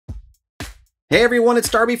Hey everyone, it's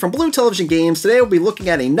Darby from Blue Television Games. Today we'll be looking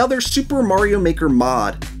at another Super Mario Maker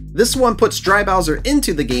mod. This one puts Dry Bowser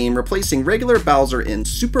into the game, replacing regular Bowser in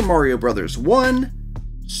Super Mario Bros. 1,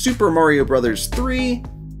 Super Mario Bros. 3,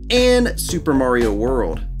 and Super Mario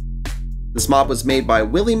World. This mod was made by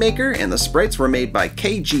WillyMaker, and the sprites were made by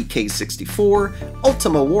KGK64,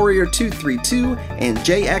 Ultima Warrior 232, and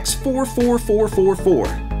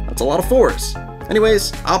JX44444. That's a lot of fours.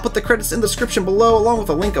 Anyways, I'll put the credits in the description below along with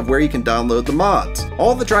a link of where you can download the mods.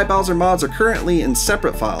 All the Dry Bowser mods are currently in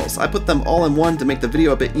separate files. I put them all in one to make the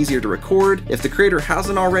video a bit easier to record. If the creator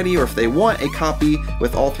hasn't already, or if they want a copy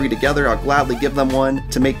with all three together, I'll gladly give them one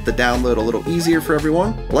to make the download a little easier for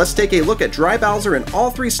everyone. Let's take a look at Dry Bowser in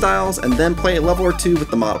all three styles and then play a level or two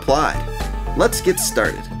with the mod applied. Let's get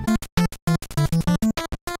started.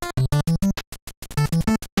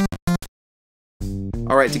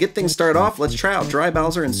 Alright, to get things started off, let's try out Dry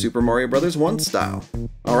Bowser in Super Mario Bros. 1 style.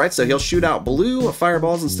 Alright, so he'll shoot out blue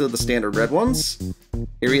fireballs instead of the standard red ones.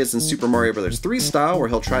 Here he is in Super Mario Bros. 3 style, where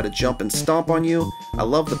he'll try to jump and stomp on you. I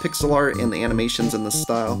love the pixel art and the animations in this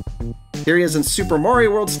style. Here he is in Super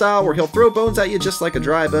Mario World style, where he'll throw bones at you just like a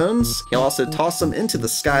Dry Bones. He'll also toss them into the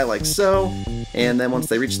sky like so, and then once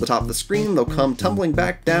they reach the top of the screen, they'll come tumbling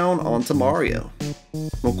back down onto Mario.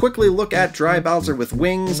 We'll quickly look at Dry Bowser with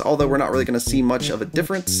wings, although we're not really going to see much of a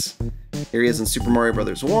difference. Here he is in Super Mario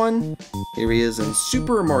Bros. 1, here he is in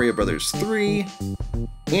Super Mario Bros. 3,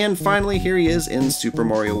 and finally here he is in Super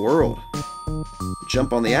Mario World.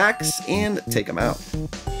 Jump on the axe and take him out.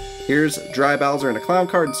 Here's Dry Bowser in a clown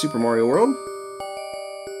card in Super Mario World.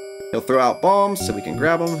 He'll throw out bombs so we can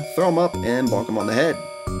grab him, throw him up, and bonk him on the head.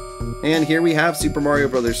 And here we have Super Mario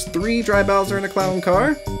Bros. 3 Dry Bowser in a clown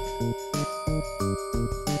car.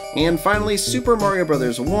 And finally, Super Mario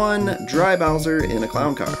Bros. 1 Dry Bowser in a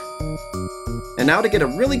clown car. And now to get a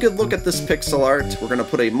really good look at this pixel art, we're going to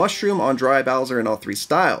put a mushroom on Dry Bowser in all three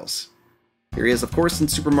styles. Here he is, of course, in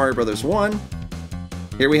Super Mario Bros. 1.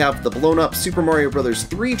 Here we have the blown up Super Mario Bros.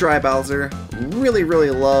 3 Dry Bowser.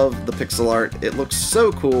 Really love the pixel art. It looks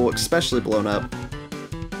so cool, especially blown up.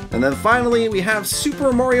 And then finally, we have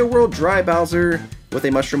Super Mario World Dry Bowser with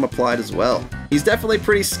a mushroom applied as well. He's definitely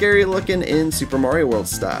pretty scary looking in Super Mario World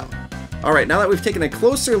style. Alright, now that we've taken a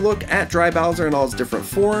closer look at Dry Bowser in all his different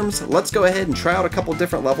forms, let's go ahead and try out a couple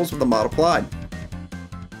different levels with the mod applied.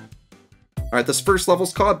 Alright, this first level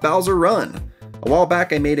is called Bowser Run. A while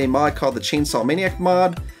back I made a mod called the Chainsaw Maniac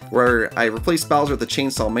mod, where I replaced Bowser with the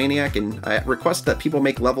Chainsaw Maniac, and I request that people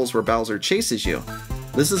make levels where Bowser chases you.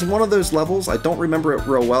 This is one of those levels. I don't remember it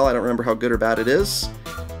real well, I don't remember how good or bad it is,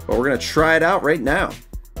 but we're going to try it out right now.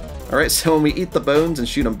 Alright, so when we eat the bones and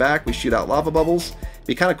shoot them back, we shoot out lava bubbles. It'd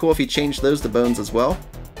be kind of cool if he changed those to bones as well,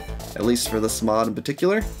 at least for this mod in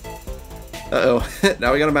particular. Uh-oh,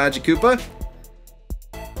 now we got a Magic Koopa.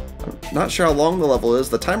 I'm not sure how long the level is,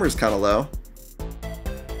 the timer's kind of low.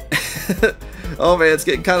 Oh man, it's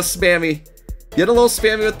getting kind of spammy. Get a little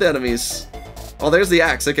spammy with the enemies. Oh, there's the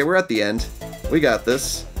axe. Okay, we're at the end. We got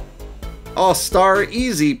this. Oh, star,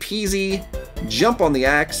 easy peasy. Jump on the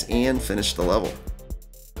axe and finish the level.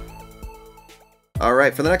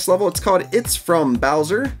 Alright, for the next level, it's called It's From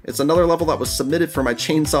Bowser. It's another level that was submitted for my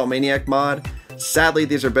Chainsaw Maniac mod. Sadly,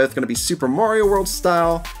 these are both going to be Super Mario World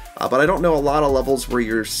style. But I don't know a lot of levels where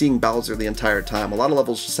you're seeing Bowser the entire time. A lot of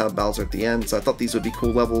levels just have Bowser at the end, so I thought these would be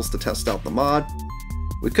cool levels to test out the mod.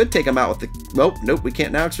 We could take him out with the... Nope, we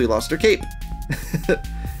can't now because we lost our cape.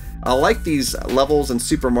 I like these levels in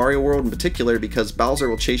Super Mario World in particular because Bowser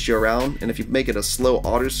will chase you around, and if you make it a slow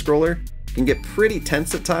auto-scroller, it can get pretty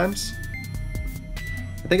tense at times.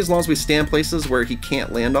 I think as long as we stand places where he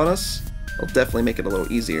can't land on us, it'll definitely make it a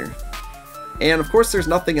little easier. And of course there's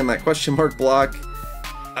nothing in that question mark block.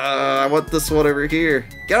 I want this one over here.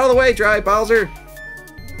 Get out of the way, Dry Bowser!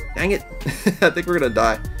 Dang it. I think we're gonna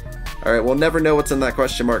die. Alright, we'll never know what's in that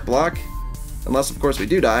question mark block. Unless, of course, we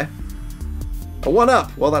do die. A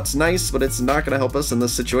 1-up! Well, that's nice, but it's not gonna help us in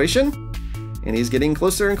this situation. And he's getting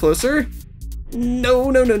closer and closer. No.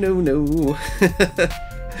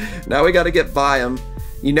 Now we gotta get by him.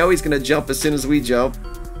 You know he's gonna jump as soon as we jump.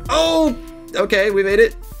 Oh! Okay, we made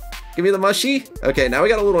it. Give me the mushy. Okay, now we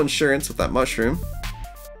got a little insurance with that mushroom.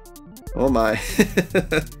 Oh my.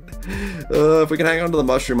 If we can hang on to the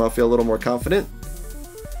mushroom, I'll feel a little more confident.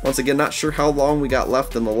 Once again, not sure how long we got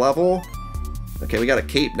left in the level. Okay, we got a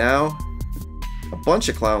cape now. A bunch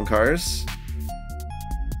of clown cars.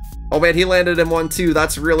 Oh man, he landed in one too.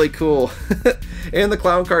 That's really cool. And the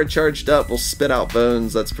clown car charged up will spit out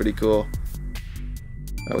bones. That's pretty cool.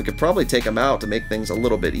 We could probably take him out to make things a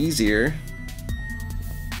little bit easier.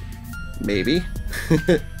 Maybe.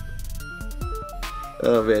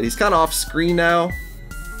 Oh man, he's kind of off screen now.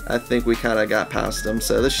 I think we kind of got past him,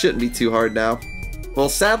 so this shouldn't be too hard now. Well,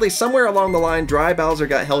 sadly, somewhere along the line, Dry Bowser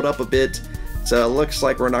got held up a bit, so it looks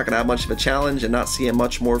like we're not going to have much of a challenge and not seeing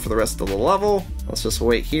much more for the rest of the level. Let's just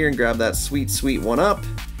wait here and grab that sweet, sweet one up.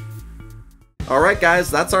 Alright guys,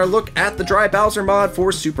 that's our look at the Dry Bowser mod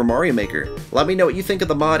for Super Mario Maker. Let me know what you think of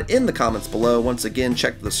the mod in the comments below. Once again,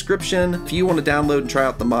 check the description if you want to download and try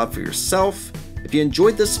out the mod for yourself. If you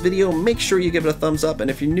enjoyed this video, make sure you give it a thumbs up, and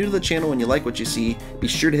if you're new to the channel and you like what you see, be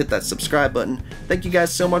sure to hit that subscribe button. Thank you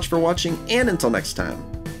guys so much for watching, and until next time,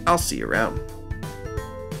 I'll see you around.